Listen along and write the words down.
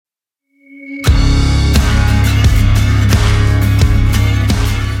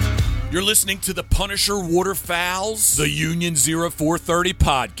You're listening to the Punisher Waterfowls, the Union 0430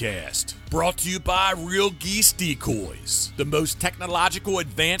 podcast. Brought to you by Real Geese Decoys, the most technological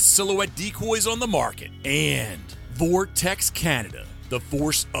advanced silhouette decoys on the market. And Vortex Canada, the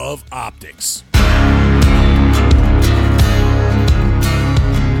force of optics.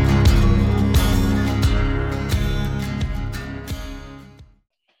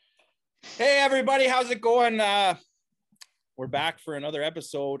 Hey everybody, how's it going? We're back for another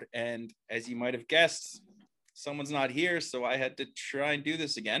episode, and as you might have guessed, someone's not here, so I had to try and do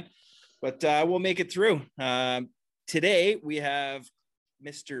this again, but we'll make it through. Today we have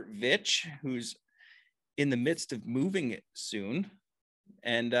Mr. Vitch, who's in the midst of moving soon,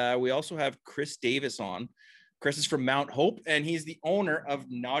 and we also have Chris Davis on. Chris is from Mount Hope, and he's the owner of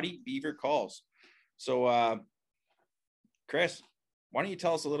Naughty Beaver Calls. So Chris, why don't you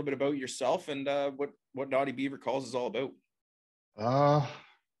tell us a little bit about yourself and what Naughty Beaver Calls is all about?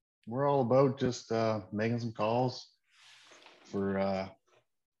 We're all about just making some calls for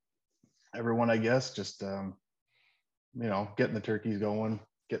everyone, I guess. Just getting the turkeys going,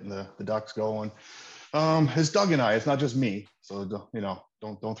 getting the ducks going. It's Doug and I. It's not just me. So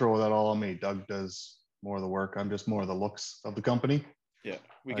don't throw that all on me. Doug does more of the work. I'm just more of the looks of the company. Yeah,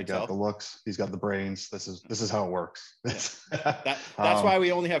 I got the looks. He's got the brains. This is how it works. Yeah. That's why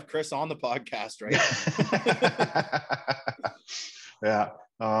we only have Chris on the podcast, right? Yeah.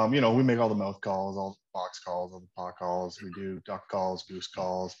 We make all the mouth calls, all the box calls, all the pot calls. We do duck calls, goose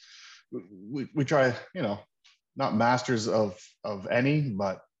calls. We try, not masters of any,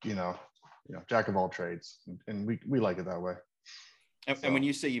 but jack of all trades, and we like it that way. And when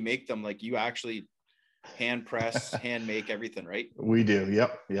you say you make them, like you actually hand press, hand make everything, right? We do.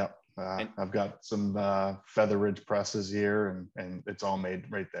 Yep. I've got some Feather Ridge presses here, and it's all made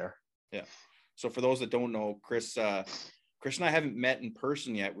right there. Yeah. So for those that don't know, Chris and I haven't met in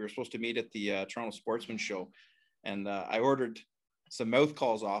person yet. We were supposed to meet at the Toronto Sportsman Show, and I ordered some mouth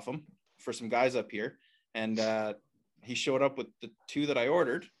calls off him for some guys up here, and he showed up with the two that I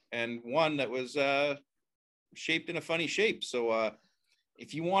ordered, and one that was shaped in a funny shape. So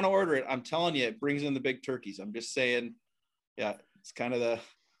if you want to order it, I'm telling you, it brings in the big turkeys. I'm just saying, yeah, it's kind of the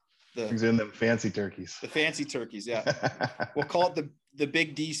brings in them fancy turkeys. The fancy turkeys, yeah. We'll call it the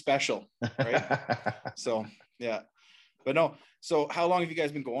Big D special, right? So yeah. But no, so how long have you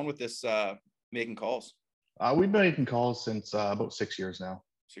guys been going with this making calls? We've been making calls since about 6 years now.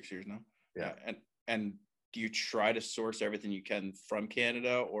 6 years now? Yeah. And do you try to source everything you can from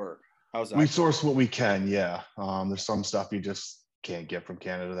Canada, or how's that? We source what we can, yeah. There's some stuff you just can't get from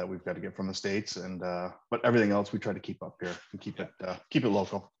Canada that we've got to get from the States, and but everything else we try to keep up here and keep it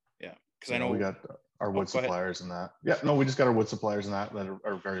local. Yeah, because I know we got our wood suppliers and that. Yeah, no, we just got our wood suppliers and that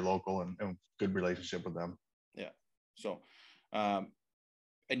are very local and good relationship with them. Yeah. So, and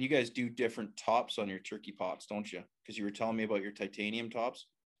you guys do different tops on your turkey pots, don't you? Because you were telling me about your titanium tops.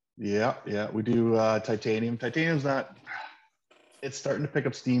 Yeah, we do titanium. Titanium's it's starting to pick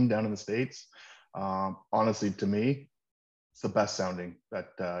up steam down in the States. Honestly, to me, it's the best sounding that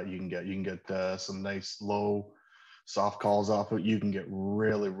you can get. You can get some nice low, soft calls off it. You can get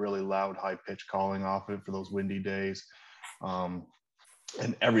really, really loud, high pitch calling off it for those windy days.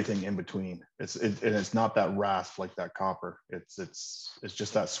 And everything in between. It's not that rasp like that copper. It's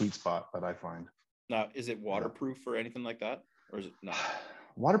just that sweet spot that I find. Now, is it waterproof or anything like that, or is it not?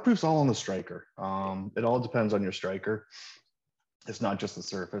 Waterproof's all on the striker. It all depends on your striker. It's not just the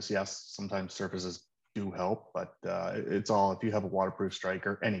surface. Yes, sometimes surfaces do help, but it's all, if you have a waterproof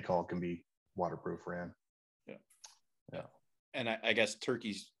striker, any call can be waterproof ran. Yeah. And I guess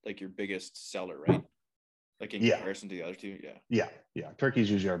turkey's like your biggest seller, right? Like in comparison to the other two, yeah. Turkey's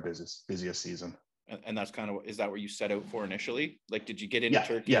usually our busiest season, and that's kind of, is that what you set out for initially? Like, did you get into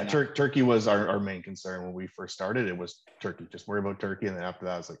turkey? Yeah, turkey was our main concern when we first started. It was turkey. Just worry about turkey, and then after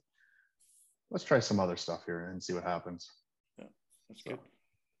that, I was like, let's try some other stuff here and see what happens. Yeah, that's good.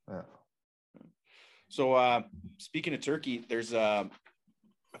 Yeah. So speaking of turkey, there's a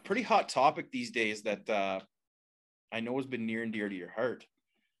pretty hot topic these days that I know has been near and dear to your heart.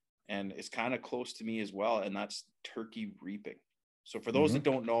 And it's kind of close to me as well, and that's turkey reaping. So for those that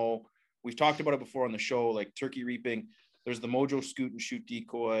don't know, we've talked about it before on the show, like turkey reaping. There's the Mojo Scoot and Shoot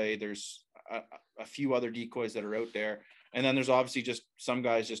decoy. There's a few other decoys that are out there. And then there's obviously just some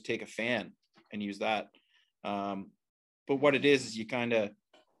guys just take a fan and use that. But what it is you kind of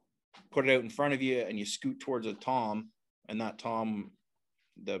put it out in front of you and you scoot towards a tom, and that tom,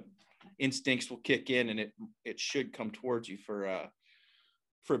 the instincts will kick in, and it should come towards you for a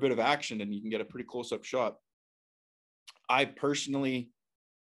bit of action, and you can get a pretty close-up shot. I personally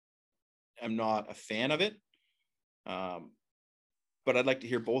am not a fan of it. but I'd like to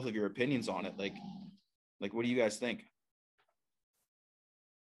hear both of your opinions on it. Like what do you guys think?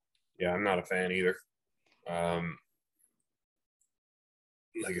 Yeah, I'm not a fan either.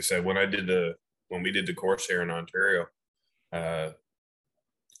 Like I said, when we did the course here in Ontario, one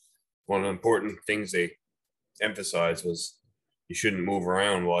of the important things they emphasized was you shouldn't move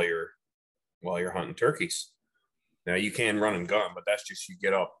around while you're hunting turkeys. Now you can run and gun, but that's just you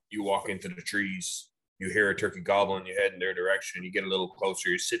get up, you walk into the trees, you hear a turkey gobbling, you head in their direction, you get a little closer,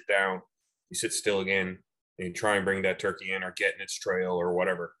 you sit down, you sit still again, and you try and bring that turkey in or get in its trail or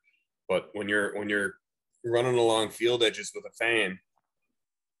whatever. But when you're running along field edges with a fan,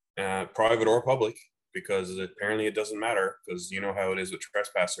 private or public, because apparently it doesn't matter, because you know how it is with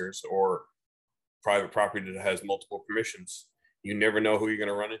trespassers or private property that has multiple permissions. You never know who you're going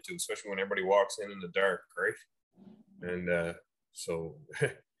to run into, especially when everybody walks in the dark, right? And so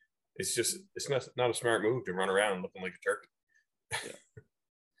it's not a smart move to run around looking like a turkey. Yeah.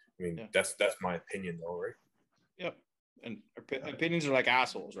 I mean, that's my opinion, though, right? Yep. And opinions are like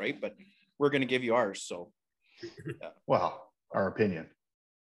assholes, right? But we're going to give you ours. So, yeah. Well, our opinion.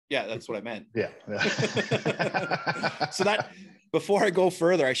 Yeah, that's what I meant. Yeah. So that, before I go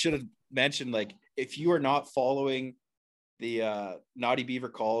further, I should have mentioned, like, if you are not following the Naughty Beaver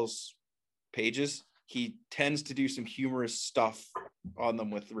Calls pages, he tends to do some humorous stuff on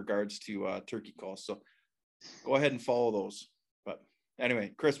them with regards to turkey calls. So go ahead and follow those. But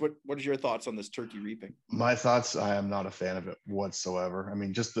anyway, Chris, what is your thoughts on this turkey reaping? My thoughts, I am not a fan of it whatsoever. I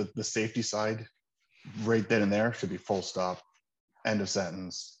mean, just the safety side right then and there should be full stop, end of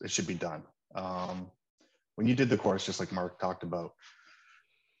sentence. It should be done. When you did the course, just like Mark talked about,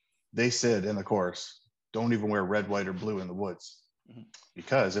 they said in the course, don't even wear red, white, or blue in the woods,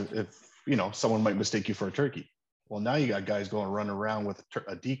 because if you know, someone might mistake you for a turkey. Well, now you got guys running around with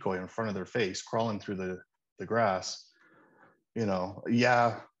a decoy in front of their face, crawling through the grass. You know,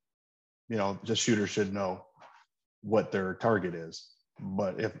 yeah, you know, just shooters should know what their target is.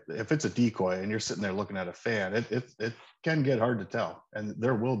 But if it's a decoy and you're sitting there looking at a fan, it can get hard to tell. And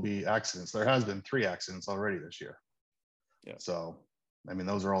there will be accidents. There has been 3 accidents already this year. Yeah. So, I mean,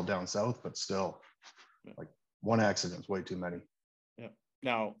 those are all down south, but still, like, 1 accident is way too many. Yeah.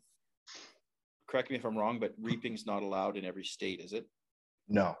 Now, correct me if I'm wrong, but reaping's not allowed in every state, is it?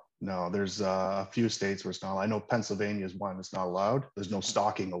 No. There's a few states where it's not. I know Pennsylvania is one that's not allowed. There's no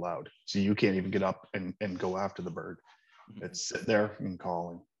stalking allowed, so you can't even get up and go after the bird. It's sit there and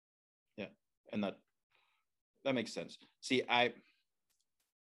calling. Yeah, and that makes sense. See,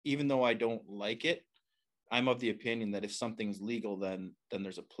 even though I don't like it, I'm of the opinion that if something's legal, then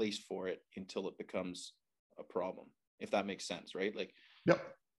there's a place for it until it becomes a problem, if that makes sense, right? Like, yep.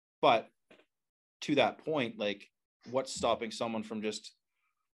 But to that point, like, what's stopping someone from just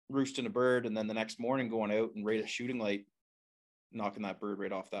roosting a bird and then the next morning going out and right at shooting light, knocking that bird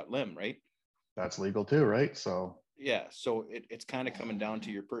right off that limb, right? That's legal too, right? So yeah, so it's kind of coming down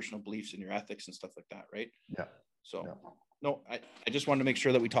to your personal beliefs and your ethics and stuff like that, right? Yeah. So no, I just wanted to make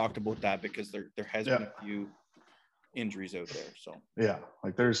sure that we talked about that, because there has been a few injuries out there. So yeah,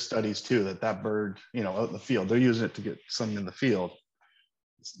 like there's studies too that bird, you know, out in the field, they're using it to get something in the field.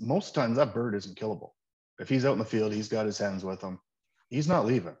 Most times that bird isn't killable. If he's out in the field, he's got his hens with him, he's not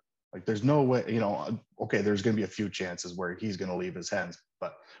leaving. Like, there's no way, you know, okay, there's going to be a few chances where he's going to leave his hens,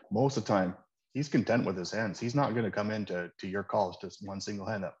 but most of the time he's content with his hens. He's not going to come into your calls just one single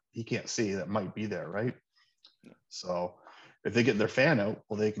hen that he can't see that might be there, right? Yeah. So if they get their fan out,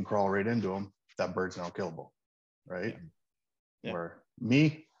 well, they can crawl right into him. That bird's now killable, right? Yeah. Where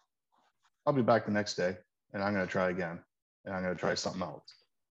me, I'll be back the next day and I'm going to try again, and I'm going to try something else.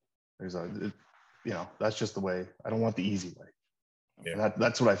 You know, that's just the way. I don't want the easy way. Yeah. And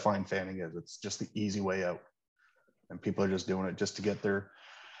that's what I find fanning is. It's just the easy way out, and people are just doing it just to get their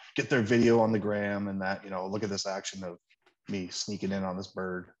video on the gram, and that, you know, look at this action of me sneaking in on this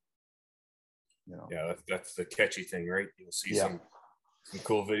bird. You know. Yeah, that's the catchy thing, right? You'll see some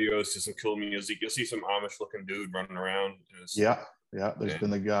cool videos, some cool music. You'll see some Amish looking dude running around. There's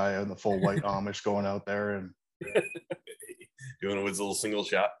been the guy in the full white Amish going out there and doing it with his little single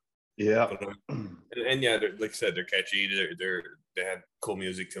shot. Yeah. And yeah, like I said, they're catchy. They have cool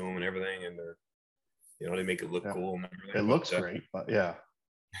music to them and everything, and they're, you know, they make it look cool and everything. It looks great, but yeah.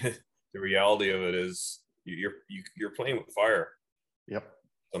 The reality of it is you're playing with fire. Yep.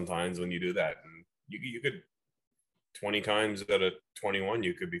 Sometimes when you do that, and you could 20 times out of 21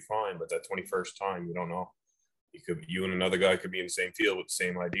 you could be fine, but that 21st time you don't know. You and another guy could be in the same field with the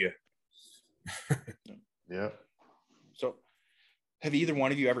same idea. Yeah. So, have either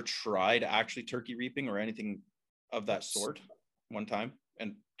one of you ever tried actually turkey reaping or anything of that sort one time,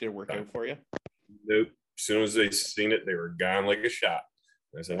 and did it work out for you? Nope. As soon as they seen it, they were gone like a shot.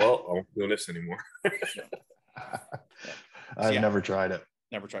 And I said, well, I'm not doing this anymore. I've never tried it.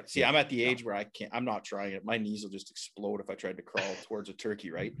 Never tried. See, I'm at the age where I'm not trying it. My knees will just explode if I tried to crawl towards a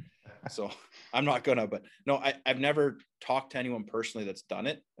turkey, right? So I'm not gonna, but no, I've never talked to anyone personally that's done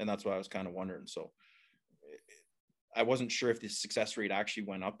it. And that's why I was kind of wondering. So I wasn't sure if the success rate actually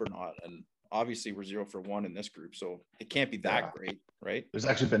went up or not. And obviously we're 0 for 1 in this group. So it can't be that great, right? There's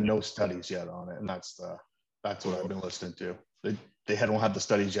actually been no studies yet on it. And that's what I've been listening to. They don't have the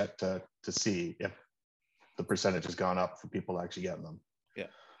studies yet to see if the percentage has gone up for people actually getting them. Yeah.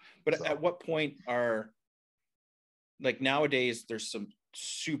 But at what point like nowadays there's some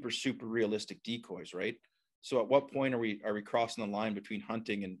super realistic decoys, right? So at what point are we crossing the line between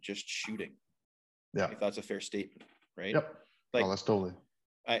hunting and just shooting? Yeah. If that's a fair statement, right? Yep. Like, that's totally.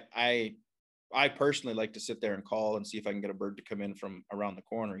 I personally like to sit there and call and see if I can get a bird to come in from around the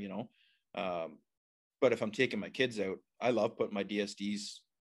corner, but if I'm taking my kids out, I love putting my DSDs,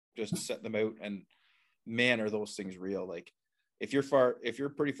 just set them out, and man, are those things real. Like if you're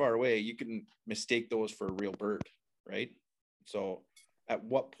pretty far away, you can mistake those for a real bird, right? So at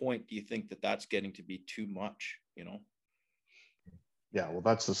what point do you think that that's getting to be too much, Yeah, well,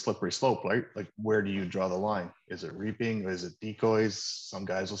 that's the slippery slope, right? Like, where do you draw the line? Is it reaping? Is it decoys? Some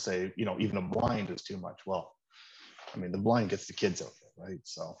guys will say, even a blind is too much. Well, I mean, the blind gets the kids out there, right?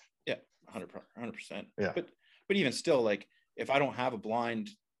 So yeah, 100%. Yeah. But even still, like if I don't have a blind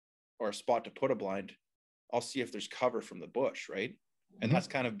or a spot to put a blind, I'll see if there's cover from the bush, right? And that's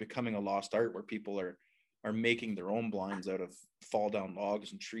kind of becoming a lost art where people are making their own blinds out of fall down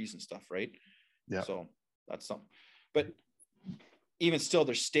logs and trees and stuff, right? Yeah. So that's something. But even still,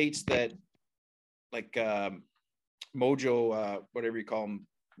 there's states that like Mojo, whatever you call them,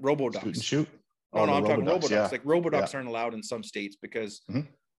 roboducks. Shoot. No, I'm talking roboducks. Yeah. Like roboducks aren't allowed in some states because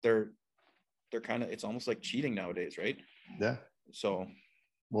they're kind of, it's almost like cheating nowadays, right? Yeah. So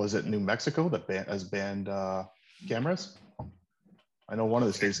was it New Mexico that has banned cameras? I know one of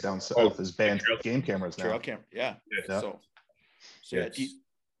the states down south has banned game cameras now. Trail camera, yeah. So yeah.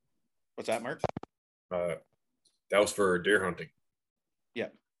 What's that, Mark? That was for deer hunting. Yeah.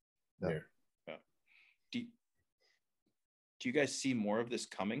 Do you guys see more of this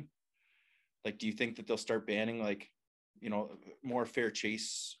coming? Like, do you think that they'll start banning, like, more fair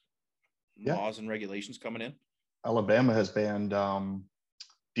chase laws and regulations coming in? Alabama has banned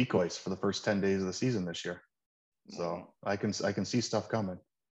decoys for the first 10 days of the season this year. So I can see stuff coming.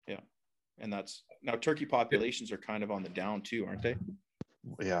 Yeah. And that's now turkey populations are kind of on the down too, aren't they?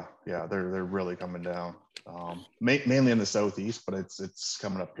 Yeah. They're really coming down. Mainly in the southeast, but it's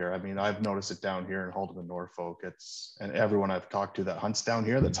coming up here. I mean, I've noticed it down here in Haldeman, Norfolk. And everyone I've talked to that hunts down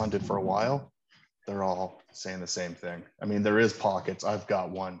here that's hunted for a while, they're all saying the same thing. I mean, there is pockets. I've got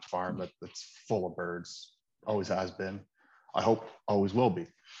one farm that's full of birds. Always has been. I hope always will be.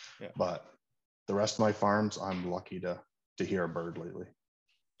 Yeah. But the rest of my farms, I'm lucky to hear a bird lately.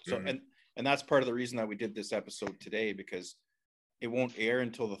 So and that's part of the reason that we did this episode today, because it won't air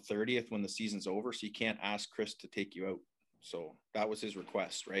until the 30th when the season's over. So you can't ask Chris to take you out. So that was his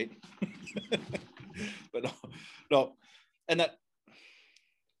request, right? But no. And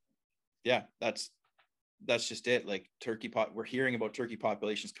that's just it. Like we're hearing about turkey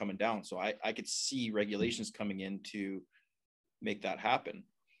populations coming down. So I could see regulations coming in to make that happen.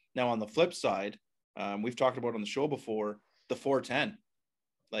 Now, on the flip side, we've talked about on the show before, the 410,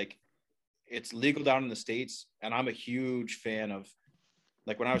 like it's legal down in the States. And I'm a huge fan of,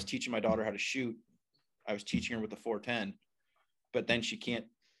 like, when I was teaching my daughter how to shoot, I was teaching her with the 410, but then she can't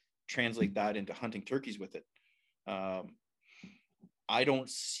translate that into hunting turkeys with it. I don't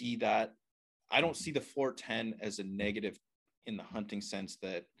see that. I don't see the 410 as a negative in the hunting sense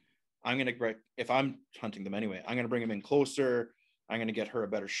that if I'm hunting them anyway, I'm going to bring them in closer. I'm going to get her a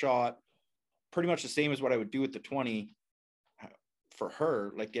better shot. Pretty much the same as what I would do with the 20 for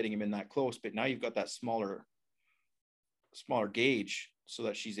her, like getting him in that close. But now you've got that smaller gauge so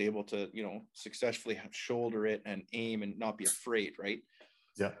that she's able to, successfully shoulder it and aim and not be afraid. Right.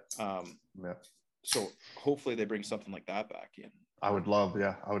 Yeah. So hopefully they bring something like that back in. I would love for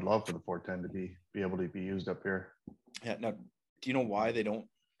the 410 to be able to be used up here. Yeah. Now, do you know why they don't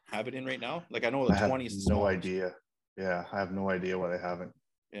have it in right now? Like, I know the 20 is no idea. Yeah, I have no idea why they haven't.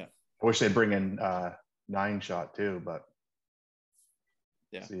 Yeah. I wish they'd bring in 9-shot too, but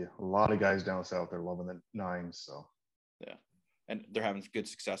yeah. See, a lot of guys down south are loving the 9s. So yeah, and they're having good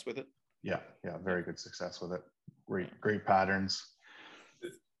success with it. Yeah, very good success with it. Great patterns.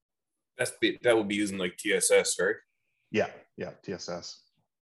 That would be using like TSS, right? Yeah, TSS.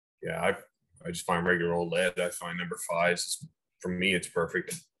 Yeah, I just find regular old lead. I find number 5s. For me, it's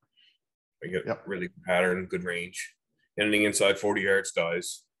perfect. You get Yep. really good pattern, good range. Anything inside 40 yards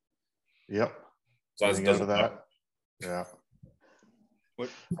dies. Yep. As long as it Getting out doesn't of that. Yeah. What,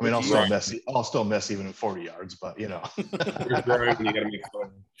 I mean, what do you- I'll still miss even in 40 yards, but you know. There's Brian, you got to make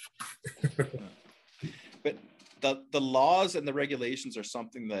fun. But the laws and the regulations are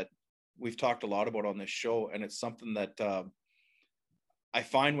something that we've talked a lot about on this show, and it's something that I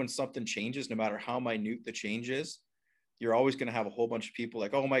find when something changes, no matter how minute the change is, you're always going to have a whole bunch of people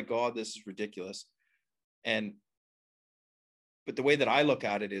like, oh my God, this is ridiculous. But the way that I look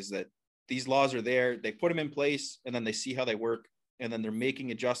at it is that these laws are there, they put them in place, and then they see how they work, and then they're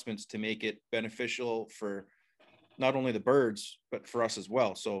making adjustments to make it beneficial for not only the birds, but for us as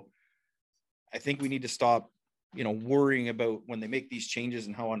well. So I think we need to stop, worrying about when they make these changes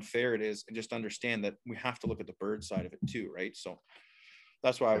and how unfair it is, and just understand that we have to look at the bird side of it too, right? So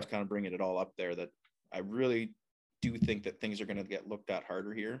that's why I was kind of bringing it all up there, that I really do think that things are going to get looked at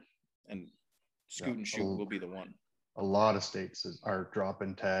harder here, and scoot and shoot will be the one. A lot of states are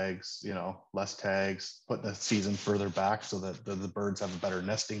dropping tags, less tags, putting the season further back so that the birds have a better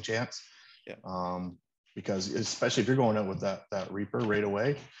nesting chance. Yeah. Because especially if you're going out with that reaper right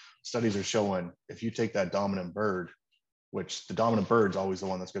away, studies are showing if you take that dominant bird, which the dominant bird's always the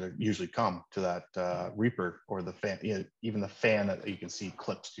one that's going to usually come to that reaper or the fan, even the fan that you can see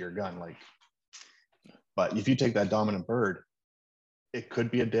clips to your gun. But if you take that dominant bird, it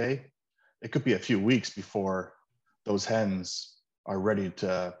could be a day, it could be a few weeks before those hens are ready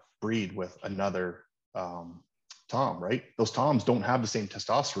to breed with another tom, right? Those toms don't have the same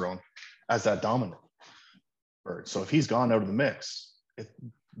testosterone as that dominant bird. So if he's gone out of the mix,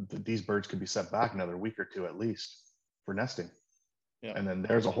 these birds could be set back another week or two at least for nesting. Yeah. And then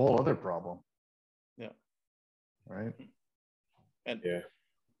there's a whole other problem. Yeah. Right.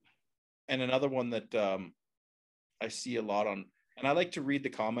 And another one that I see a lot on, and I like to read the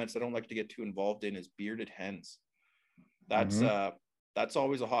comments, I don't like to get too involved in, is bearded hens. That's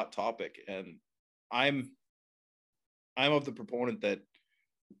always a hot topic. And I'm of the proponent that,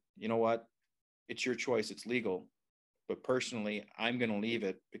 you know what, it's your choice, it's legal. But personally, I'm going to leave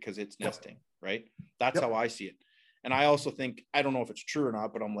it because it's nesting, right? That's how I see it. And I also think, I don't know if it's true or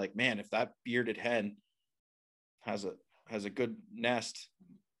not, but I'm like, man, if that bearded hen has a good nest,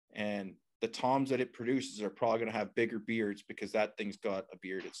 and the toms that it produces are probably going to have bigger beards because that thing's got a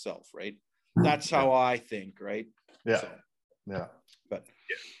beard itself, right? That's how I think, right? Yeah. So, yeah. But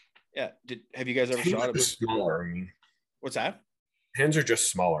have you guys ever shot it? Smaller. I mean, what's that? Hens are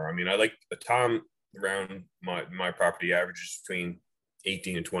just smaller. I mean, I like the tom around my property averages between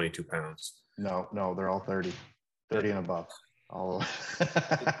 18 and 22 pounds. No, they're all 30 and above. All.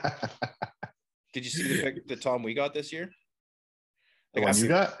 Did you see the tom we got this year? The one you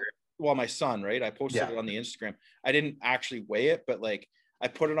got? Well, my son, right? I posted it on the Instagram. I didn't actually weigh it, but I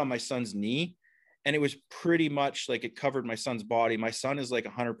put it on my son's knee, and it was pretty much like it covered my son's body. My son is like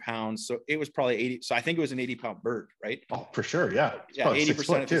 100 pounds, so it was probably 80. So I think it was an 80-pound bird, right? Oh, for sure, yeah. It's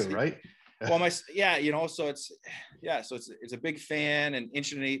 80% too, right? Well, so it's a big fan, and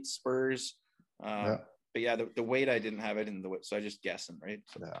 1.8" spurs. But yeah, the weight, I didn't have it in the weight, so I just guessing, right?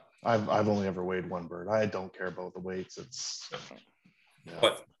 So. Yeah, I've only ever weighed one bird. I don't care about the weights.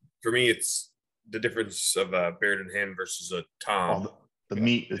 But for me, it's the difference of a bearded hen versus a tom. The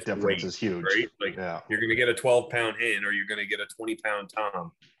meat difference is huge, right? You're going to get a 12-pound hen, or you're going to get a 20-pound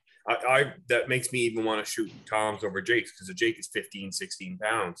tom. That makes me even want to shoot toms over jakes, because a jake is 15, 16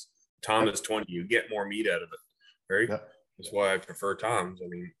 pounds. Tom is 20. You get more meat out of it, right? Yep. That's why I prefer toms. I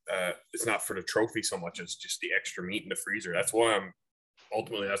mean, it's not for the trophy so much as just the extra meat in the freezer. That's why I'm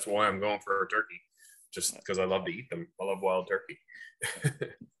going for a turkey, just because I love to eat them. I love wild turkey.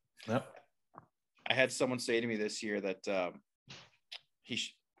 Yep. I had someone say to me this year that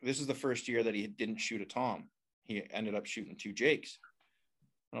this is the first year that he didn't shoot a tom. He ended up shooting 2 jakes.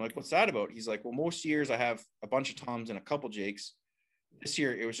 And I'm like, what's that about? He's like, well, most years I have a bunch of toms and a couple jakes. This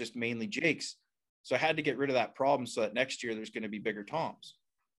year it was just mainly jakes. So I had to get rid of that problem so that next year there's going to be bigger toms.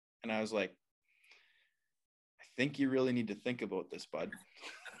 And I was like, I think you really need to think about this, bud.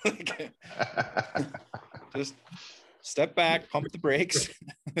 Just step back, pump the brakes.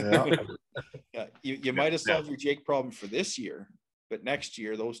 You might have solved your jake problem for this year, but next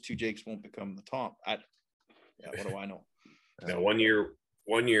year those 2 jakes won't become the tom. What do I know? Now, one year,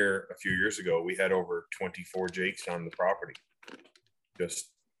 a few years ago, we had over 24 jakes on the property,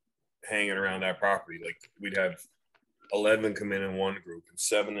 just hanging around that property. Like, we'd have 11 come in one group, and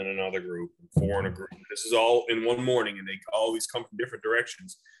 7 in another group, and 4 in a group. This is all in one morning, and they always come from different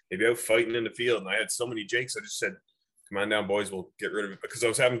directions. They'd be out fighting in the field, and I had so many jakes. I just said, come on down, boys, we'll get rid of it, because I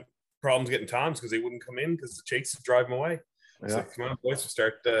was having problems getting toms because they wouldn't come in because the jakes would drive them away. I was like, come on, boys,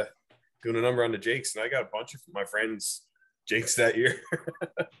 we'll doing a number on the Jakes, and I got a bunch of my friends Jakes that year.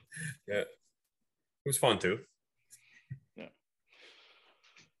 Yeah, it was fun too. Yeah,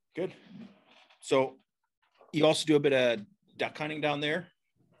 good. So you also do a bit of duck hunting down there,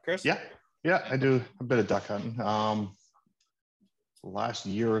 Chris? Yeah, I do a bit of duck hunting. Last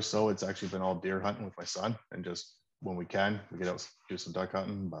year or so, it's actually been all deer hunting with my son, and just when we can, we get out do some duck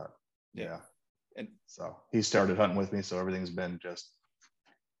hunting. But yeah, and so he started hunting with me, so everything's been just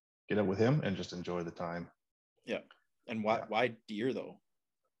get out with him and just enjoy the time. Yeah, and why deer though?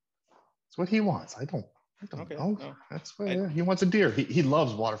 It's what he wants. I don't Okay, know. no. That's what he wants a deer. He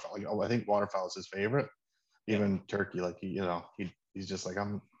loves waterfowl. I think waterfowl is his favorite. Yeah. Even turkey, like he's just like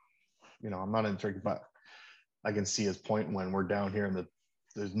I'm not into turkey, but I can see his point when we're down here and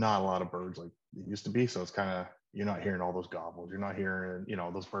there's not a lot of birds like it used to be. So it's kind of, you're not hearing all those gobbles. You're not hearing,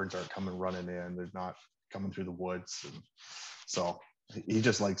 those birds aren't coming running in. They're not coming through the woods. And so he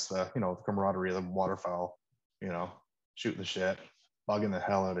just likes the camaraderie of the waterfowl, shooting the shit, bugging the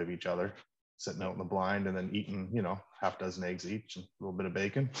hell out of each other, sitting out in the blind and then eating, half dozen eggs each and a little bit of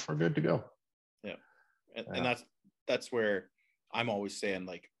bacon. We're good to go. Yeah. And that's where I'm always saying,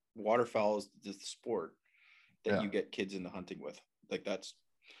 like, waterfowl is the sport that you get kids into hunting with. Like, that's,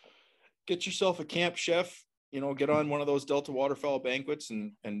 get yourself a camp chef, get on one of those Delta waterfowl banquets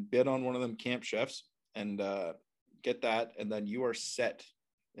and bid on one of them camp chefs and get that. And then you are set,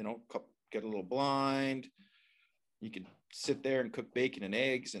 get a little blind. You can sit there and cook bacon and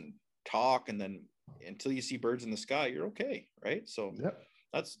eggs and talk. And then until you see birds in the sky, you're okay. Right. So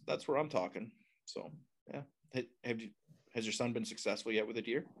that's where I'm talking. So yeah. Has your son been successful yet with a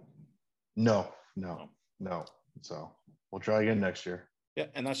deer? No. So we'll try again next year. Yeah.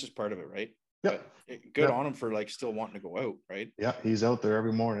 And that's just part of it, right? Yeah. Good on him for like still wanting to go out, right? Yeah. He's out there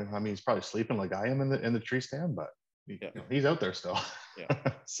every morning. I mean, he's probably sleeping like I am in the tree stand, but he's out there still. Yeah.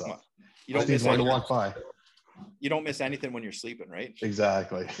 So you don't miss anything. Walk by. You don't miss anything when you're sleeping, right?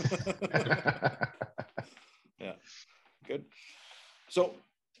 Exactly. Yeah. Good. So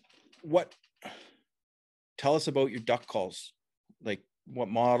tell us about your duck calls. Like, what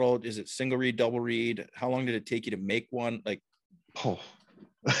model is it? Single reed, double reed? How long did it take you to make one? Like, how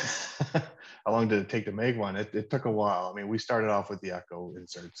long did it take to make one? It took a while. I mean, we started off with the Echo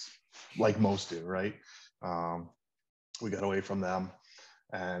inserts, like most do, right? We got away from them,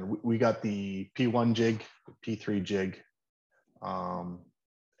 and we got the P1 jig, the P3 jig, and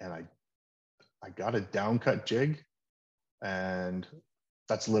I got a downcut jig, and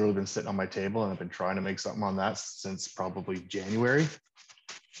that's literally been sitting on my table, and I've been trying to make something on that since probably January.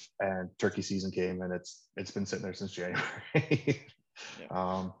 And turkey season came, and it's been sitting there since January.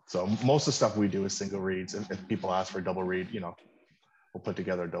 So most of the stuff we do is single reads. If people ask for a double read, we'll put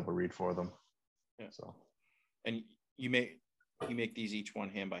together a double read for them. Yeah. So, and you make these each one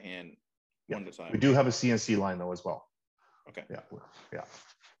hand by hand, one design. We do have a CNC line though as well. Okay. Yeah.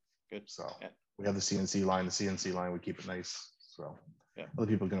 Good. So we have the CNC line. The CNC line, we keep it nice, so other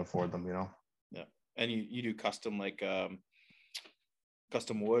people can afford them. Yeah. And you do custom, like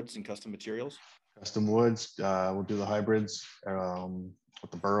custom woods and custom materials. Custom woods. We'll do the hybrids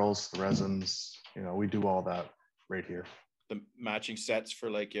with the burls, the resins. We do all that right here. The matching sets for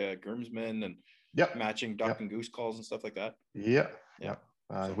like groomsmen and matching duck and goose calls and stuff like that. Yeah.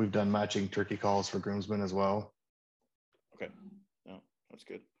 We've done matching turkey calls for groomsmen as well. Okay. No, that's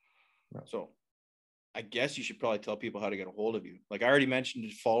good. Yeah. So I guess you should probably tell people how to get a hold of you. Like I already mentioned,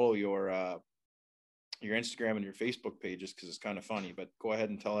 to follow your Instagram and your Facebook pages because it's kind of funny, but go ahead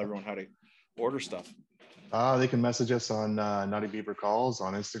and tell everyone how to order stuff. They can message us on Naughty Beaver Calls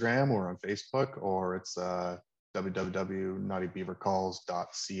on Instagram or on Facebook, or it's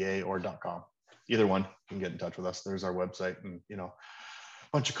www.naughtybeavercalls.ca or .com. Either one, you can get in touch with us. There's our website, and a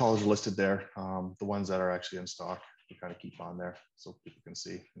bunch of calls are listed there. The ones that are actually in stock, we kind of keep on there so people can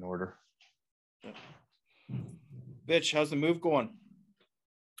see and order. Yeah. Bitch, how's the move going?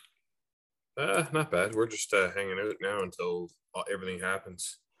 Not bad. We're just hanging out now until everything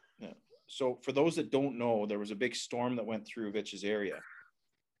happens. Yeah. So for those that don't know, there was a big storm that went through Vitch's area,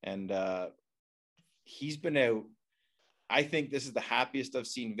 and he's been out. I think this is the happiest I've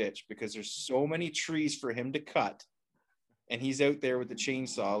seen Vitch because there's so many trees for him to cut, and he's out there with the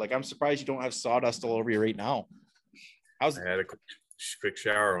chainsaw. Like, I'm surprised you don't have sawdust all over you right now. I had a quick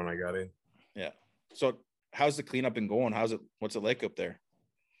shower when I got in. Yeah. So how's the cleanup been going? What's it like up there?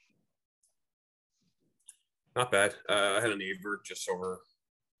 Not bad. I had a neighbor just over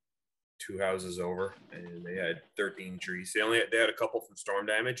 2 houses over, and they had 13 trees. They had a couple from storm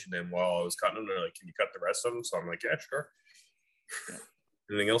damage, and then while I was cutting them, they're like, "Can you cut the rest of them?" So I'm like, "Yeah, sure." Yeah.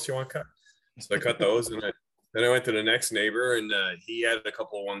 Anything else you want cut? So I cut those, and Then I went to the next neighbor, and he had a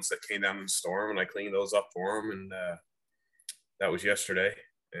couple of ones that came down in the storm, and I cleaned those up for him. And that was yesterday,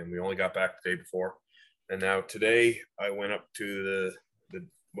 and we only got back the day before. And now today, I went up to the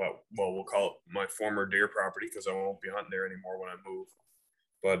we'll call it my former deer property because I won't be hunting there anymore when I move.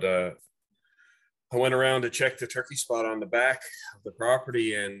 But I went around to check the turkey spot on the back of the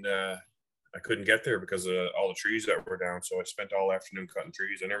property, and I couldn't get there because of all the trees that were down. So I spent all afternoon cutting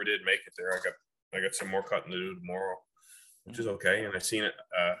trees. I never did make it there. I got some more cutting to do tomorrow, which is okay. And I've seen it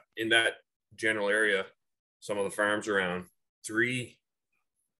in that general area. Some of the farms around, two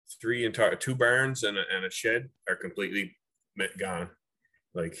barns and a shed are completely gone.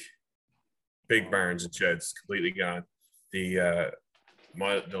 Like big barns and sheds completely gone. The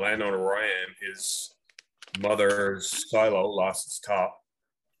landowner where I am, his mother's silo lost its top.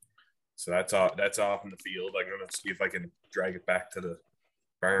 So that's off in the field. I'm gonna see if I can drag it back to the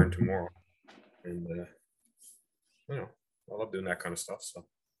barn tomorrow. And I love doing that kind of stuff. So,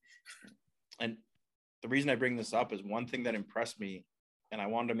 and the reason I bring this up is one thing that impressed me, and I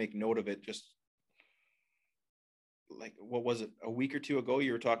wanted to make note of it. Just like, what was it, a week or two ago?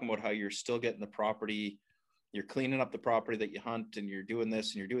 You were talking about how you're still getting the property, you're cleaning up the property that you hunt, and you're doing this,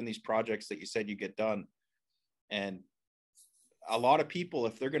 and you're doing these projects that you said you get done. And a lot of people,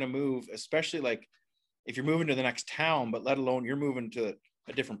 if they're going to move, especially like if you're moving to the next town, but let alone you're moving to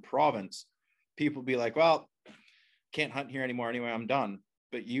a different province, people be like, well, can't hunt here anymore anyway, I'm done.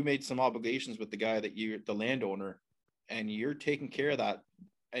 But you made some obligations with the guy the landowner, and you're taking care of that,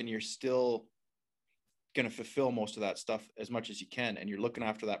 and you're still going to fulfill most of that stuff as much as you can, and you're looking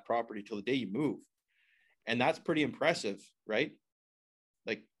after that property till the day you move. And that's pretty impressive, right?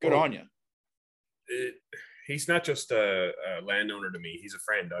 Like, good on you. He's not just a landowner to me. He's a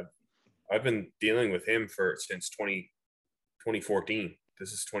friend. I've been dealing with him since 2014.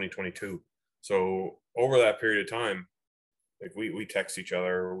 This is 2022. So over that period of time, like we text each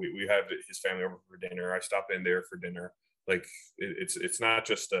other. We have his family over for dinner. I stop in there for dinner. Like it's not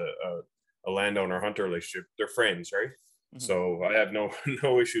just a landowner hunter relationship. They're friends, right? Mm-hmm. So I have no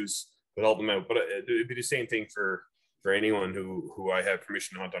issues with helping them out. But it'd be the same thing for anyone who I have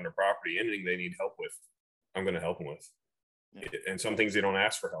permission to hunt on their property. Anything they need help with, I'm going to help them with. Yeah. And some things they don't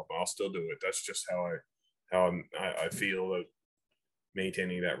ask for help, I'll still do it. That's just how I feel about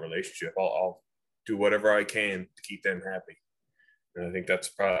maintaining that relationship. I'll do whatever I can to keep them happy. And I think that's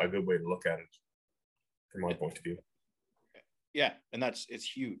probably a good way to look at it from my point of view. Yeah. And it's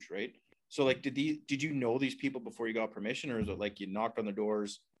huge, right? So like, did you know these people before you got permission, or is it like you knocked on the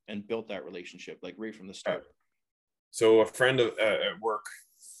doors and built that relationship like right from the start? So a friend at work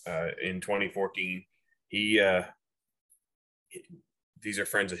in 2014, these are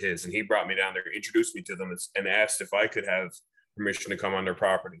friends of his, and he brought me down there, introduced me to them, and asked if I could have permission to come on their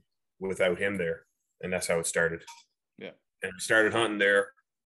property without him there. And that's how it started. Yeah. And we started hunting there.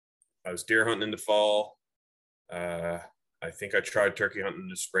 I was deer hunting in the fall. I think I tried turkey hunting in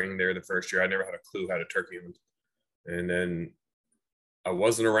the spring there the first year. I never had a clue how to turkey hunt. And then I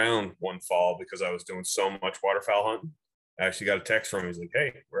wasn't around one fall because I was doing so much waterfowl hunting. I actually got a text from him. He's like,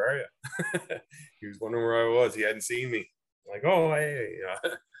 "Hey, where are you?" He was wondering where I was. He hadn't seen me. I'm like, "Oh, hey."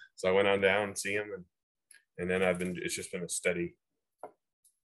 So I went on down and see him. And then it's just been a steady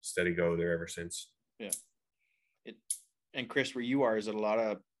go there ever since. Yeah. And Chris, where you are, is it a lot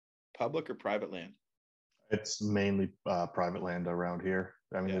of public or private land? It's mainly private land around here.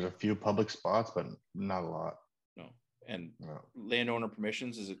 I mean, there's a few public spots, but not a lot. No. And landowner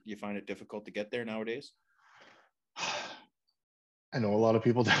permissions, you find it difficult to get there nowadays? I know a lot of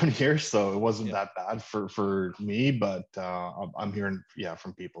people down here, so it wasn't that bad for me, but I'm hearing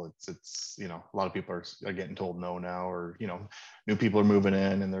from people. It's a lot of people are getting told no now, or new people are moving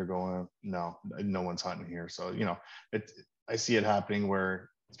in and they're going, no one's hunting here. So I see it happening where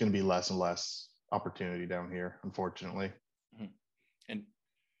it's going to be less and less opportunity down here, unfortunately. Mm-hmm. And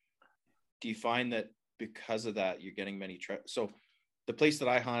do you find that because of that you're getting many so the place that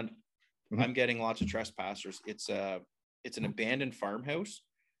I hunt, mm-hmm. I'm getting lots of trespassers. It's an abandoned farmhouse,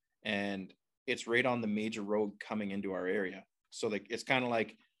 and it's right on the major road coming into our area. So like, it's kind of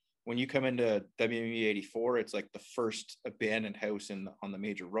like when you come into WME 84, it's like the first abandoned house on the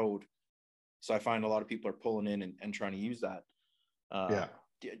major road. So I find a lot of people are pulling in and trying to use that.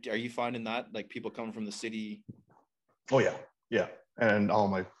 Are you finding that, like, people coming from the city? Oh yeah. And all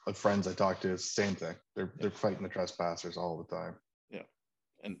my friends I talk to is the same thing. They're fighting the trespassers all the time. Yeah.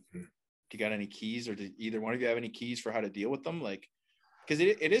 And do you got any keys, or do either one of you have any keys for how to deal with them? Like, because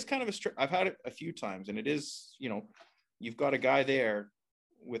it is kind of I've had it a few times, and it is, you've got a guy there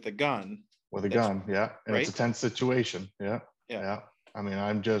with a gun. With a gun, yeah. And right? It's a tense situation. Yeah. I mean,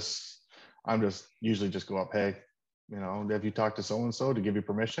 I'm just usually just go up, hey, you know, have you talked to so and so to give you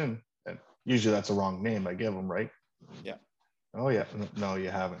permission? And usually that's a wrong name I give them, right? Yeah. Oh yeah, no, you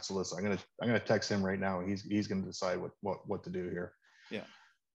haven't. So listen, I'm gonna text him right now. He's gonna decide what to do here. Yeah.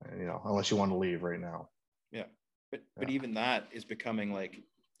 And, you know, unless you want to leave right now. Yeah. But even that is becoming like,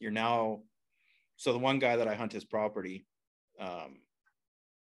 you're now, so the one guy that I hunt his property,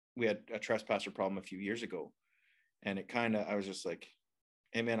 we had a trespasser problem a few years ago, and I was just like,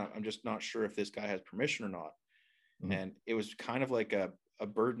 hey man, I'm just not sure if this guy has permission or not. Mm-hmm. And it was kind of like a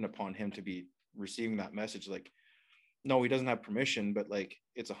burden upon him to be receiving that message. Like, no, he doesn't have permission, but like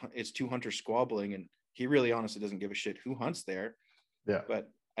it's two hunters squabbling, and he really honestly doesn't give a shit who hunts there. Yeah. But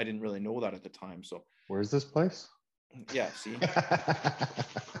I didn't really know that at the time. So where's this place? Yeah, see.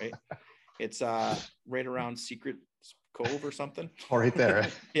 Right. It's right around Secret Cove or something. Oh, right there.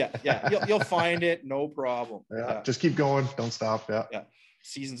 Yeah. You'll find it, no problem. Yeah. Just keep going. Don't stop. Yeah.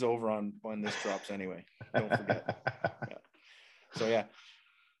 Season's over on when this drops anyway. Don't forget. Yeah. So yeah.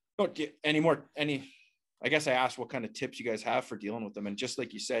 I guess I asked what kind of tips you guys have for dealing with them. And just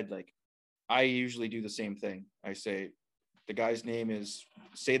like you said, like I usually do the same thing. I say the guy's name is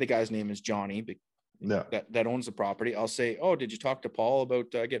Johnny, that owns the property. I'll say, oh, did you talk to Paul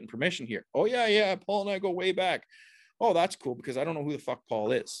about getting permission here? Oh yeah. Paul and I go way back. Oh, that's cool, because I don't know who the fuck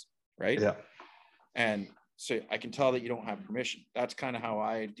Paul is. Right. Yeah. And so I can tell that you don't have permission. That's kind of how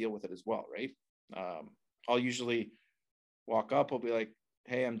I deal with it as well. Right. I'll usually walk up. I'll be like,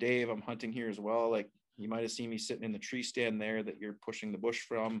 hey, I'm Dave. I'm hunting here as well. Like, you might've seen me sitting in the tree stand there that you're pushing the bush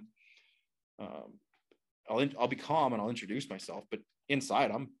from. I'll be calm and I'll introduce myself, but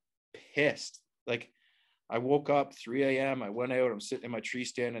inside I'm pissed. Like, I woke up 3 a.m. I went out, I'm sitting in my tree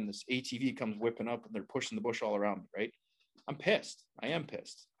stand, and this ATV comes whipping up and they're pushing the bush all around me. Right. I'm pissed. I am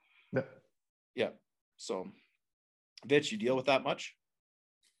pissed. Yeah. So Vitch, you deal with that much?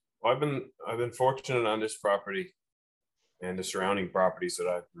 Well, I've been fortunate on this property and the surrounding properties that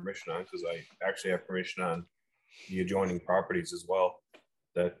I have permission on, because I actually have permission on the adjoining properties as well,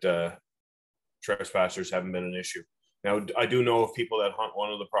 that trespassers haven't been an issue. Now, I do know of people that hunt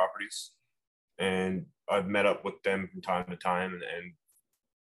one of the properties, and I've met up with them from time to time, and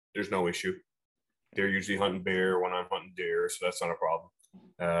there's no issue. They're usually hunting bear when I'm hunting deer, so that's not a problem.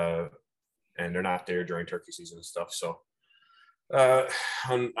 And they're not there during turkey season and stuff. So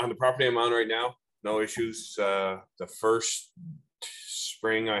on the property I'm on right now, no issues. The first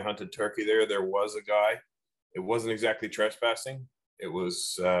spring I hunted turkey there was a guy. It wasn't exactly trespassing. It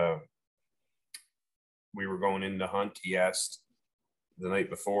was, we were going in to hunt. He asked the night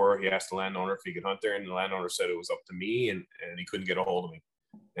before, he asked the landowner if he could hunt there, and the landowner said it was up to me, and he couldn't get a hold of me.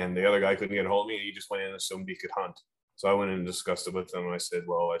 And the other guy couldn't get a hold of me, and he just went in and assumed he could hunt. So I went in and discussed it with him, and I said,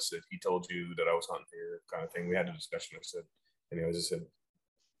 he told you that I was hunting here, kind of thing. We had a discussion. I said,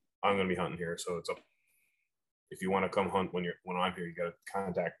 I'm going to be hunting here, so it's up. If you want to come hunt when I'm here, you got to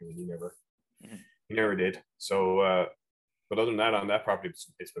contact me. And he never did. So, but other than that, on that property,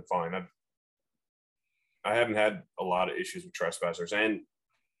 it's been fine. I haven't had a lot of issues with trespassers, and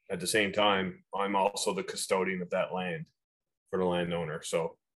at the same time, I'm also the custodian of that land for the landowner,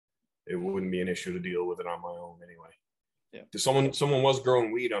 so it wouldn't be an issue to deal with it on my own anyway. Yeah. Someone was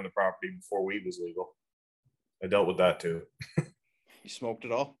growing weed on the property before weed was legal. I dealt with that too. You smoked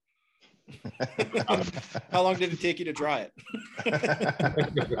it all? How long did it take you to dry it?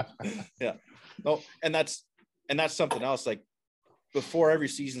 Yeah. No, and that's something else. Like, before every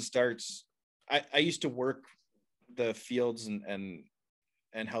season starts, I used to work the fields and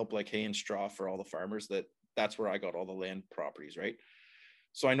help like hay and straw for all the farmers. That's where I got all the land properties, right?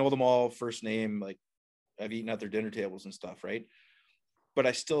 So I know them all first name. Like, I've eaten at their dinner tables and stuff, right? But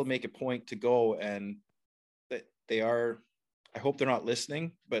I still make a point to go, and that they are, I hope they're not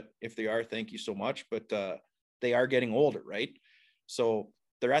listening, but if they are, thank you so much. But they are getting older, right? So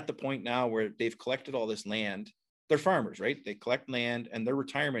they're at the point now where they've collected all this land. They're farmers, right? They collect land, and their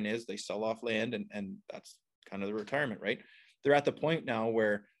retirement is they sell off land, and that's kind of the retirement, right? They're at the point now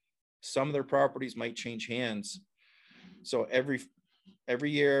where some of their properties might change hands. So every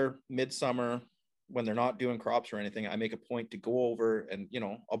year, midsummer, when they're not doing crops or anything, I make a point to go over and,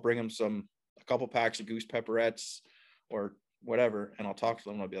 I'll bring them a couple packs of goose pepperettes or whatever. And I'll talk to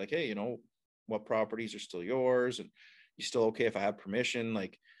them. I'll be like, hey, what properties are still yours? And you still okay if I have permission?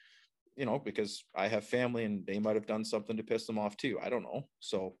 Like, because I have family and they might've done something to piss them off too. I don't know.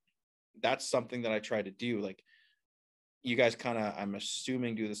 So that's something that I try to do. Like, you guys kind of, I'm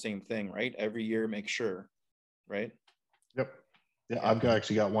assuming, do the same thing, right? Every year, make sure, right? Yep. Yeah, I've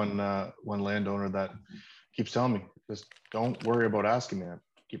actually got one landowner that keeps telling me, just don't worry about asking, man.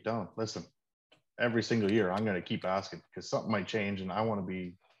 Keep telling. Listen, every single year I'm going to keep asking, because something might change, and I want to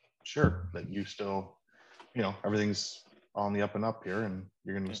be sure, that you still, everything's on the up and up here, and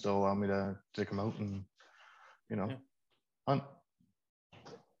you're going to still allow me to come out and, hunt.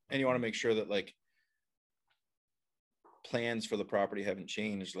 And you want to make sure that like plans for the property haven't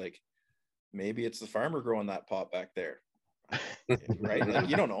changed. Like maybe it's the farmer growing that pot back there, right? Like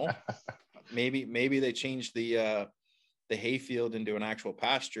you don't know. Maybe they changed the hayfield into an actual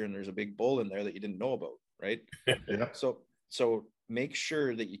pasture, and there's a big bull in there that you didn't know about, right? Yeah. So make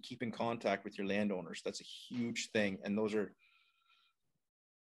sure that you keep in contact with your landowners. That's a huge thing, and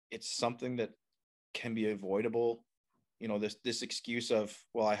it's something that can be avoidable. This excuse of,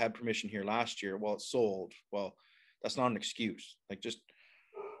 well, I had permission here last year, well, it's sold. Well, that's not an excuse. Like, just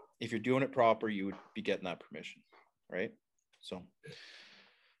if you're doing it proper, you would be getting that permission, right? So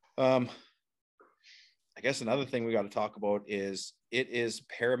I guess another thing we got to talk about is it is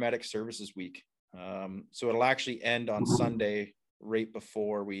Paramedic Services Week. So it'll actually end on Sunday, right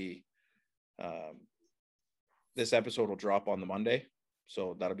before this episode will drop on the Monday.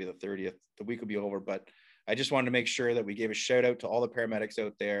 So that'll be the 30th. The week will be over, but I just wanted to make sure that we gave a shout out to all the paramedics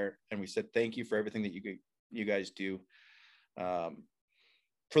out there, and we said thank you for everything that you guys do. For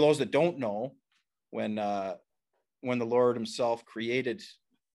those that don't know, when the Lord himself created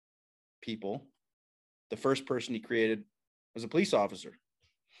people, the first person he created was a police officer.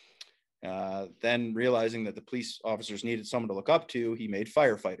 Then realizing that the police officers needed someone to look up to, he made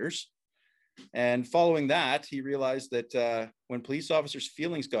firefighters. And following that, he realized that when police officers'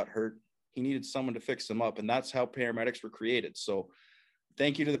 feelings got hurt, he needed someone to fix them up. And that's how paramedics were created. So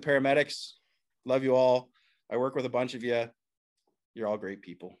thank you to the paramedics. Love you all. I work with a bunch of you. You're all great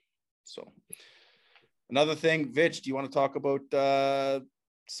people. So another thing, Vitch, do you want to talk about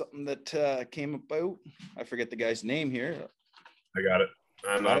something that came about? I forget the guy's name here. I got it.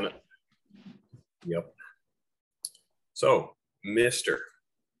 I'm on it. Yep. So, Mr.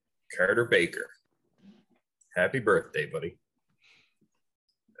 Carter Baker, happy birthday, buddy.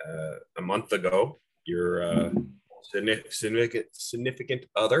 A month ago, your significant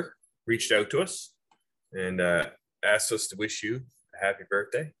other reached out to us and asked us to wish you a happy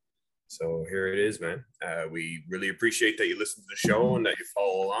birthday. So here it is, man. We really appreciate that you listen to the show and that you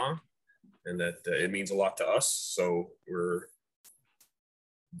follow along, and that it means a lot to us. So we're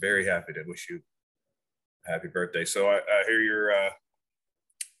very happy to wish you a happy birthday. So I hear you're,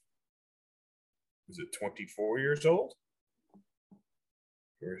 is it 24 years old?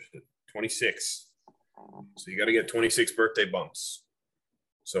 Or is it 26? So you got to get 26 birthday bumps.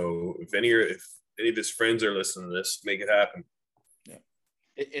 So if any of his friends are listening to this, make it happen. Yeah,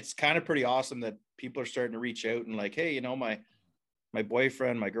 it's kind of pretty awesome that people are starting to reach out and like, hey, my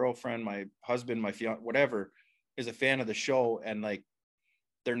boyfriend, my girlfriend, my husband, my fiance, whatever, is a fan of the show, and like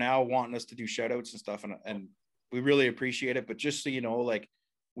they're now wanting us to do shout outs and stuff, and we really appreciate it. But just so you know, like,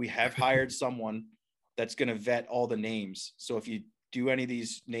 we have hired someone that's going to vet all the names. So if you do any of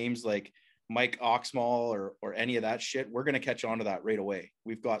these names like Mike Oxmall or any of that shit, we're going to catch on to that right away.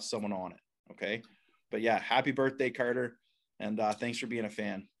 We've got someone on it. Okay. But yeah, happy birthday, Carter. And thanks for being a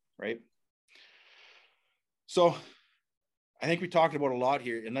fan. Right. So I think we talked about a lot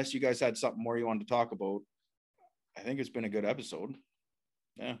here, unless you guys had something more you wanted to talk about. I think it's been a good episode.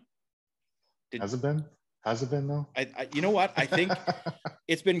 Yeah. Has it been? Has it been though? I you know what? I think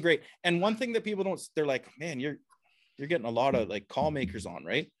it's been great. And one thing that people don't, they're like, man, you're getting a lot of like call makers on,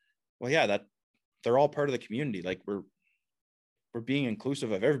 right? Well, yeah, that they're all part of the community. Like we're being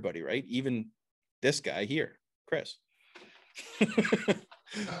inclusive of everybody, right? Even this guy here, Chris.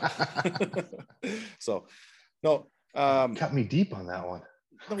 So no, cut me deep on that one.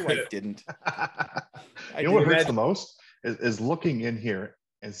 No, I didn't. You know what hurts the most is looking in here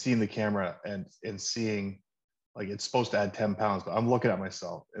and seeing the camera and seeing like it's supposed to add 10 pounds, but I'm looking at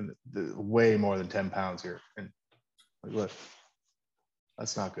myself and way more than 10 pounds here. And like, look,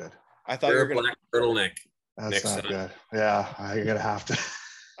 that's not good. I thought you were going to turtleneck. That's not good. Yeah, you're going to have to.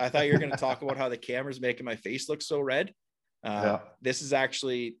 I thought you were going to talk about how the camera's making my face look so red. This is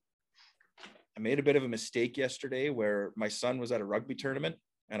actually, I made a bit of a mistake yesterday where my son was at a rugby tournament,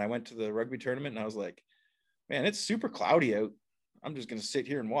 and I went to the rugby tournament and I was like, man, it's super cloudy out. I'm just going to sit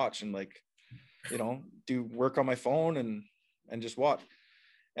here and watch and like, do work on my phone and just watch.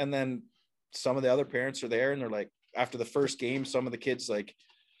 And then some of the other parents are there and they're like, after the first game, some of the kids like,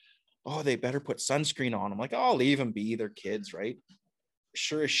 oh, they better put sunscreen on. I'm like, oh, leave them be. They're kids, right?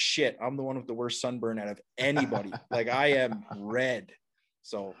 Sure as shit, I'm the one with the worst sunburn out of anybody. Like I am red.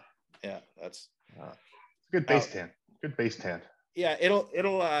 So yeah, that's good base tan. Good base tan. Yeah, it'll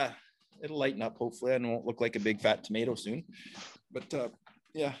lighten up hopefully, and won't look like a big fat tomato soon. But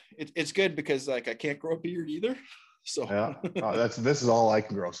yeah, it's good because like I can't grow a beard either. So yeah, this is all I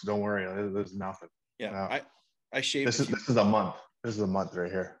can grow. So don't worry, there's nothing. yeah, No. I shaved. This is a month. This is a month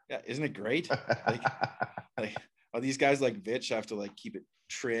right here. Yeah, isn't it great? Like these guys like Vitch have to like keep it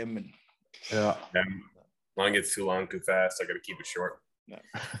trim and yeah. Mine gets too long too fast. I got to keep it short. Yeah.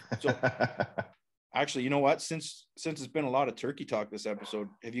 So actually, you know what? Since it's been a lot of turkey talk this episode,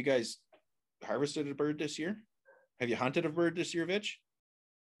 have you guys harvested a bird this year? Have you hunted a bird this year, Vitch?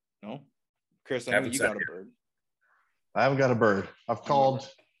 No, Chris, I know you got a bird. I haven't got a bird. I've called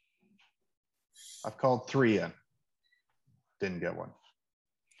 3 in. Didn't get one.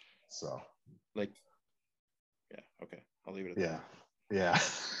 So like, yeah, okay. I'll leave it at that. Yeah.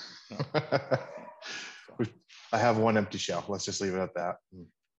 No. I have one empty shell. Let's just leave it at that.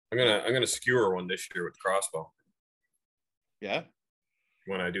 I'm gonna skewer one this year with the crossbow. Yeah.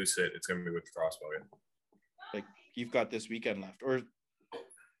 When I do sit, it's gonna be with the crossbow. Yeah. Like you've got this weekend left, or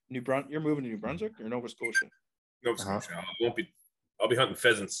you're moving to New Brunswick or Nova Scotia? Nova Scotia. I'll be hunting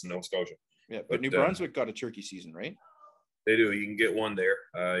pheasants in Nova Scotia. Yeah, but New Brunswick got a turkey season, right? They do. You can get one there.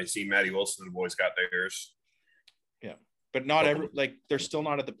 You see Matty Wilson, the boys got theirs. Yeah, but not they're still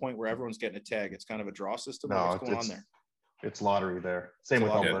not at the point where everyone's getting a tag. It's kind of a draw system. No, what's going on there? It's lottery there. Same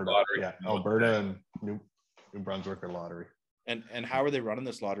with Alberta. Yeah, Alberta and New Brunswick are lottery. And how are they running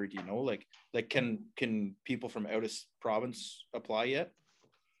this lottery? Do you know? Like can people from out of province apply yet?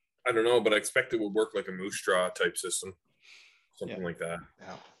 I don't know, but I expect it would work like a moose draw type system, something like that.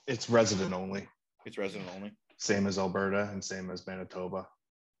 Yeah, it's resident only. It's resident only. Same as Alberta and same as Manitoba.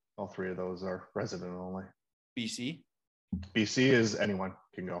 All 3 of those are resident only. BC is anyone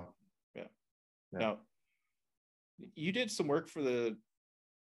can go. Yeah. Now, you did some work for a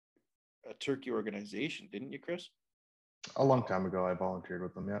turkey organization, didn't you, Chris? A long time ago, I volunteered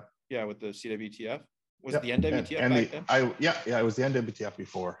with them. Yeah. Yeah, with the CWTF. Was it the NWTF back then? It was the NWTF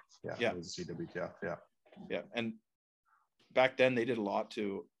before. Yeah. It was the CWTF. Yeah. Yeah, and back then they did a lot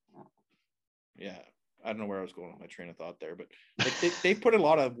to. Yeah, I don't know where I was going with my train of thought there, but like they put a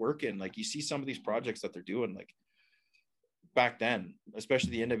lot of work in. Like you see some of these projects that they're doing, like back then,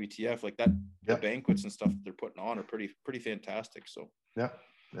 especially the NWTF, like that the banquets and stuff that they're putting on are pretty fantastic. So yeah.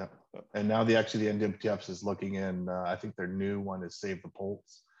 And now the NWTF is looking in. I think their new one is Save the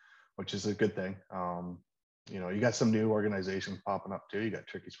Poults, which is a good thing. You got some new organizations popping up too. You got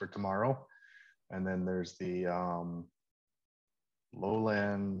Turkeys for Tomorrow, and then there's the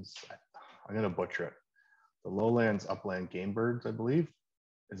Lowlands. I'm gonna butcher it. The Lowlands Upland Game Birds, I believe,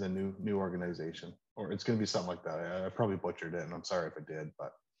 is a new organization, or it's going to be something like that. I probably butchered it, and I'm sorry if I did,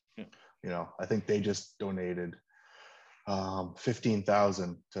 but I think they just donated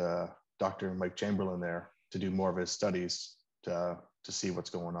 $15,000 to Dr. Mike Chamberlain there to do more of his studies to see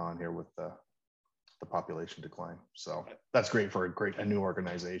what's going on here with the population decline. So that's great for a new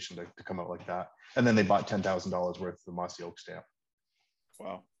organization to come out like that. And then they bought $10,000 worth of the Mossy Oak stamp.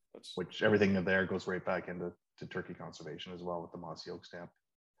 Wow. Which everything in there goes right back into turkey conservation as well with the Mossy Oak stamp.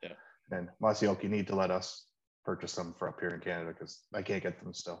 Yeah. And Mossy Oak, you need to let us purchase them for up here in Canada because I can't get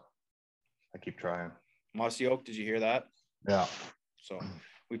them still. I keep trying. Mossy Oak, did you hear that? Yeah. So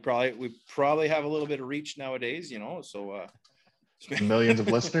we probably have a little bit of reach nowadays, so millions of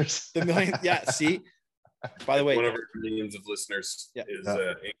listeners. Yeah. See, by the way, one of our millions of listeners is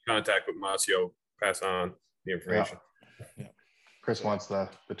in contact with Mossy Oak. Pass on the information. Yeah. Chris wants the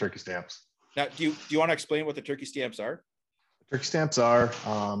turkey stamps. Now, do you want to explain what the turkey stamps are? The turkey stamps are,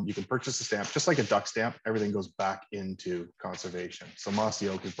 you can purchase a stamp, just like a duck stamp, everything goes back into conservation. So Mossy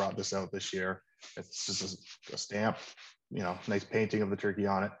Oak has brought this out this year. It's just a stamp, nice painting of the turkey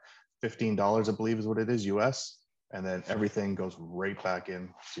on it. $15, I believe is what it is, US. And then everything goes right back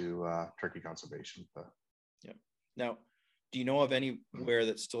into turkey conservation. Yeah. Now, do you know of anywhere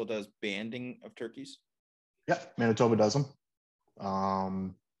that still does banding of turkeys? Yeah, Manitoba does them.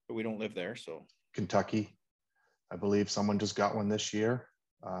 But we don't live there, so. Kentucky, I believe someone just got one this year.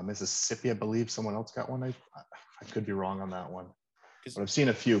 Mississippi, I believe someone else got one. I could be wrong on that one, but I've seen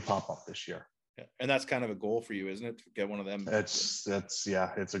a few pop up this year. Yeah. And that's kind of a goal for you, isn't it, to get one of them? It's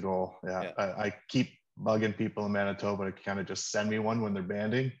a goal. Yeah. I keep bugging people in Manitoba to kind of just send me one when they're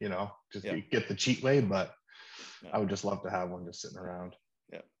banding, just get the cheat way, but I would just love to have one just sitting around.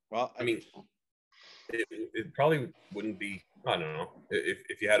 Yeah. Well, I mean, it probably wouldn't be, I don't know,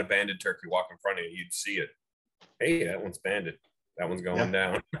 if you had a banded turkey walk in front of you, you'd see it. Hey, that one's banded. That one's going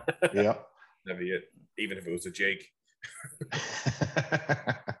down. Yeah. That'd be it. Even if it was a Jake.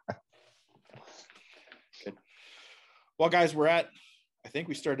 Good. Well, guys, I think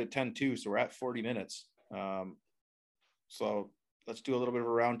we started at 10-2, so we're at 40 minutes. So let's do a little bit of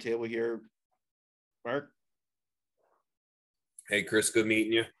a round table here. Mark? Hey, Chris, good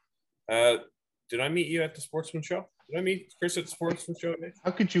meeting you. Did I meet you at the Sportsman Show? Did I meet Chris at the Sportsman Show, Nick?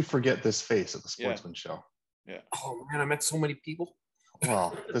 How could you forget this face at the Sportsman Show? Yeah. Oh man, I met so many people.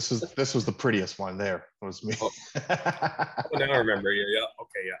 Well, this was the prettiest one. There was me. Oh, now I remember. Yeah.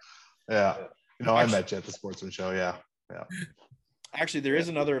 Okay. Yeah. I met you at the Sportsman Show. Yeah. Actually, there is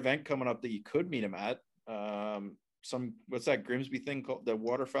another event coming up that you could meet him at. What's that Grimsby thing called? The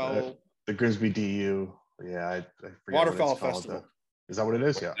waterfowl. The Grimsby DU. Yeah, I forget Waterfowl what it's called. Festival. Is that what it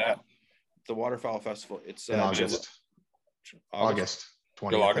is? Yeah. The Waterfowl Festival. It's in August 20th, August.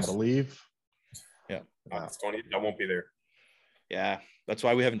 I believe. Yeah. August 20th. I won't be there. Yeah, that's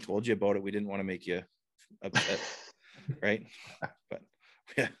why we haven't told you about it. We didn't want to make you upset, right? But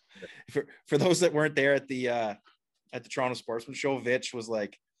yeah, for those that weren't there at the Toronto Sportsman Show, Vitch was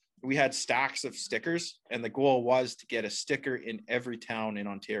like, we had stacks of stickers, and the goal was to get a sticker in every town in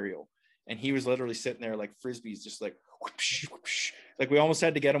Ontario. And he was literally sitting there like frisbees, just like whoosh, whoosh. Like we almost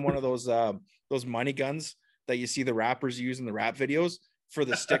had to get him one of those money guns that you see the rappers use in the rap videos for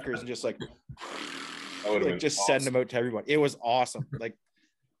the stickers, and just like just awesome. Send them out to everyone. It was awesome. Like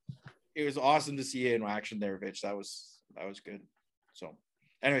it was awesome to see you in action there, Vitch. That was good. So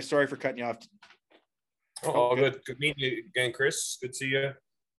anyway, sorry for cutting you off. Oh, good meeting you again, Chris. Good to see you.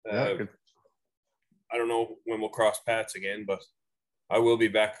 Good. I don't know when we'll cross paths again, but I will be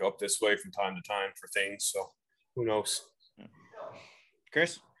back up this way from time to time for things. So who knows?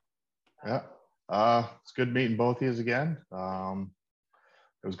 Chris? Yeah. It's good meeting both of you again.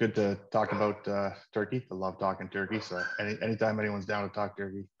 It was good to talk about turkey. I love talking turkey. So anytime anyone's down to talk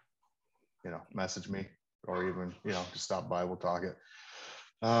turkey, message me, or even, just stop by. We'll talk it.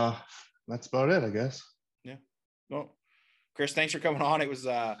 That's about it, I guess. Yeah. Well, Chris, thanks for coming on. It was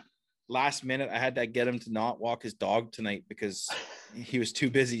last minute. I had to get him to not walk his dog tonight because he was too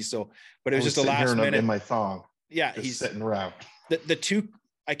busy. So, but it was just a last minute in my thong. Yeah, he's sitting around. The two.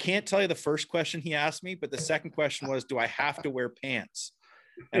 I can't tell you the first question he asked me, but the second question was, "Do I have to wear pants?"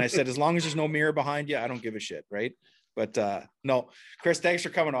 And I said, "As long as there's no mirror behind you, I don't give a shit." Right? But no, Chris, thanks for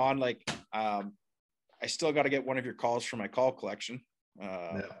coming on. Like, I still got to get one of your calls for my call collection.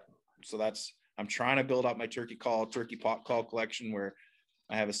 So I'm trying to build up my turkey pot call collection, where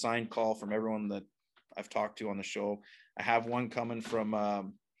I have a signed call from everyone that I've talked to on the show. I have one coming from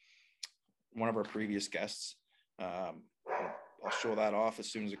one of our previous guests. I'll show that off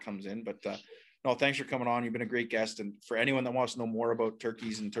as soon as it comes in. But no, thanks for coming on. You've been a great guest. And for anyone that wants to know more about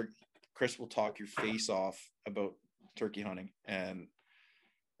turkeys and Chris will talk your face off about turkey hunting. And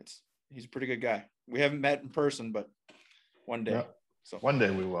he's a pretty good guy. We haven't met in person, but one day. Yeah. So one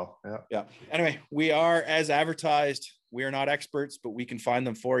day we will. Yeah. Anyway, we are, as advertised, we are not experts, but we can find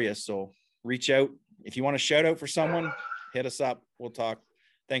them for you. So reach out. If you want to shout out for someone, hit us up. We'll talk.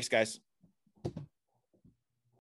 Thanks, guys.